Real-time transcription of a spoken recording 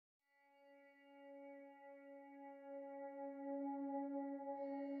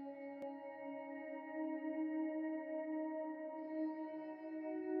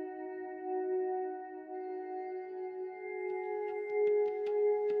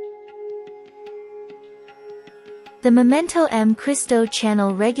The Momento Cristo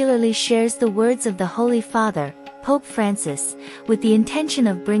Channel regularly shares the words of the Holy Father, Pope Francis, with the intention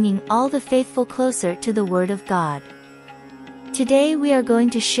of bringing all the faithful closer to the Word of God. Today we are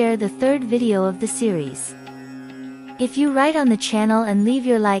going to share the third video of the series. If you write on the channel and leave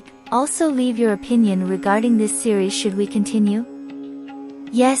your like, also leave your opinion regarding this series. Should we continue?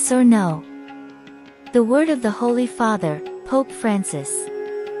 Yes or no? The word of the Holy Father, Pope Francis.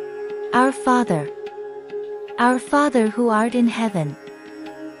 Our Father, who art in heaven,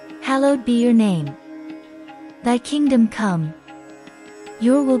 hallowed be your name. Thy kingdom come.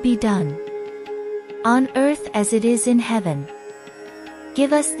 Your will be done, on earth as it is in heaven.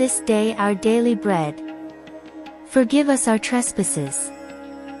 Give us this day our daily bread. Forgive us our trespasses,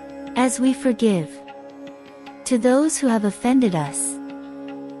 as we forgive to those who have offended us.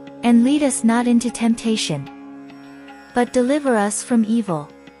 And lead us not into temptation, but deliver us from evil.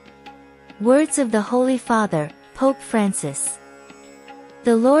 Words of the Holy Father, Pope Francis.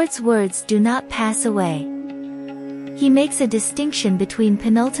 The Lord's words do not pass away. He makes a distinction between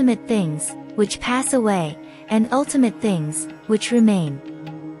penultimate things, which pass away, and ultimate things, which remain.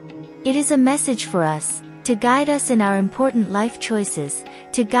 It is a message for us, to guide us in our important life choices,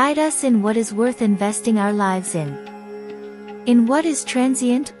 to guide us in what is worth investing our lives in what is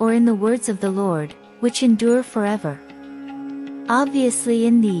transient, or in the words of the Lord, which endure forever. Obviously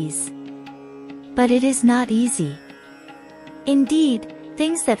in these. But it is not easy. Indeed,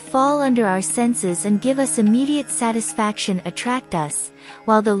 things that fall under our senses and give us immediate satisfaction attract us,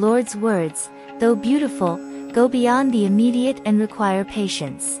 while the Lord's words, though beautiful, go beyond the immediate and require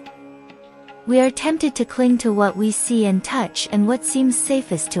patience. We are tempted to cling to what we see and touch and what seems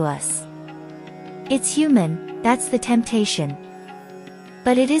safest to us. It's human, that's the temptation.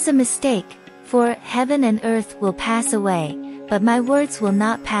 But it is a mistake, for heaven and earth will pass away, but my words will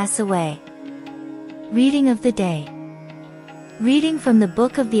not pass away. Reading of the day. Reading from the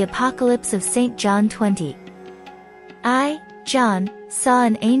book of the Apocalypse of St. John 20. I, John, saw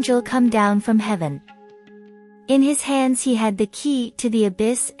an angel come down from heaven. In his hands he had the key to the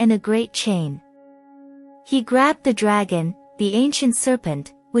abyss and a great chain. He grabbed the dragon, the ancient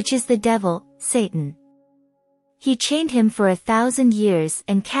serpent, which is the devil, Satan. He chained him for 1,000 years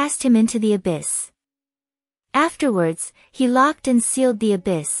and cast him into the abyss. Afterwards, he locked and sealed the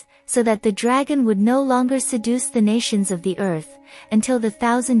abyss, so that the dragon would no longer seduce the nations of the earth, until the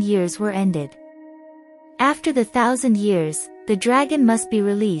 1,000 years were ended. After the 1,000 years, the dragon must be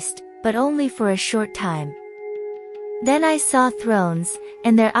released, but only for a short time. Then I saw thrones,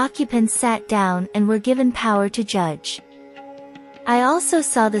 and their occupants sat down and were given power to judge. I also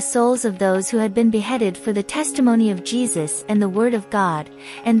saw the souls of those who had been beheaded for the testimony of Jesus and the word of God,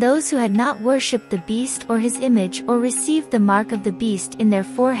 and those who had not worshipped the beast or his image or received the mark of the beast in their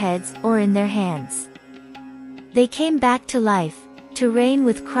foreheads or in their hands. They came back to life, to reign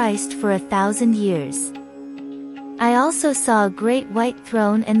with Christ for 1,000 years. I also saw a great white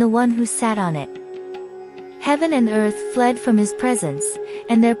throne and the one who sat on it. Heaven and earth fled from his presence,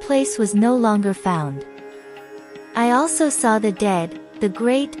 and their place was no longer found. I also saw the dead, the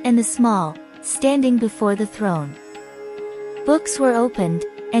great and the small, standing before the throne. Books were opened,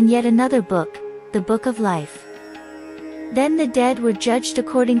 and yet another book, the book of life. Then the dead were judged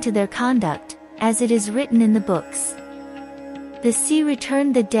according to their conduct, as it is written in the books. The sea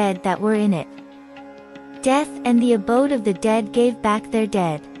returned the dead that were in it. Death and the abode of the dead gave back their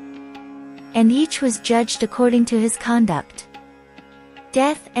dead. And each was judged according to his conduct.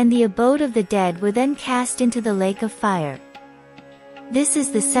 Death and the abode of the dead were then cast into the lake of fire. This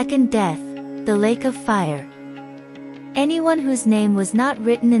is the second death, the lake of fire. Anyone whose name was not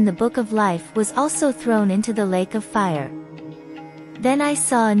written in the book of life was also thrown into the lake of fire. Then I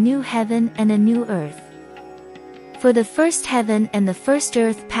saw a new heaven and a new earth. For the first heaven and the first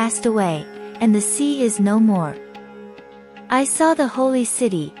earth passed away, and the sea is no more. I saw the holy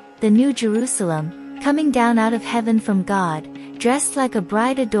city, the New Jerusalem, coming down out of heaven from God, dressed like a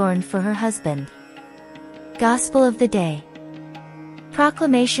bride adorned for her husband. Gospel of the Day.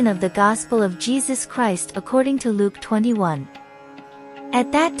 Proclamation of the Gospel of Jesus Christ according to Luke 21.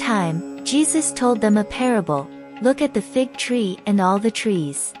 At that time, Jesus told them a parable, "Look at the fig tree and all the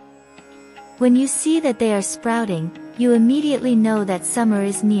trees. When you see that they are sprouting, you immediately know that summer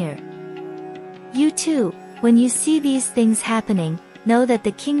is near. You too, when you see these things happening, know that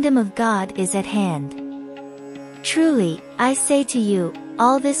the kingdom of God is at hand. Truly, I say to you,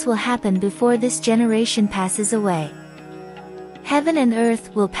 all this will happen before this generation passes away. Heaven and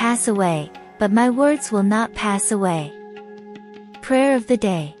earth will pass away, but my words will not pass away." Prayer of the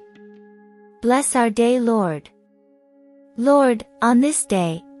Day. Bless our day, Lord. Lord, on this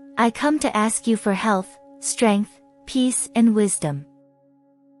day, I come to ask you for health, strength, peace and wisdom.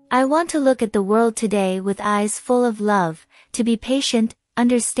 I want to look at the world today with eyes full of love, to be patient,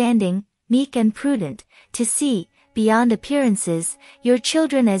 understanding, meek and prudent, to see, beyond appearances, your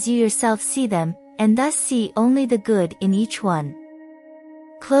children as you yourself see them, and thus see only the good in each one.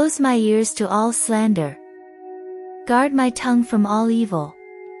 Close my ears to all slander. Guard my tongue from all evil.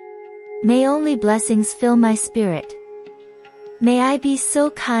 May only blessings fill my spirit. May I be so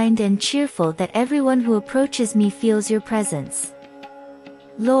kind and cheerful that everyone who approaches me feels your presence.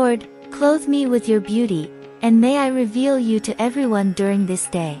 Lord, clothe me with your beauty, and may I reveal you to everyone during this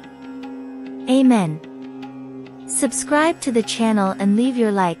day. Amen. Subscribe to the channel and leave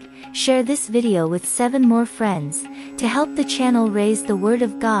your like, share this video with 7 more friends, to help the channel raise the word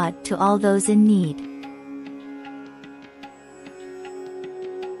of God to all those in need.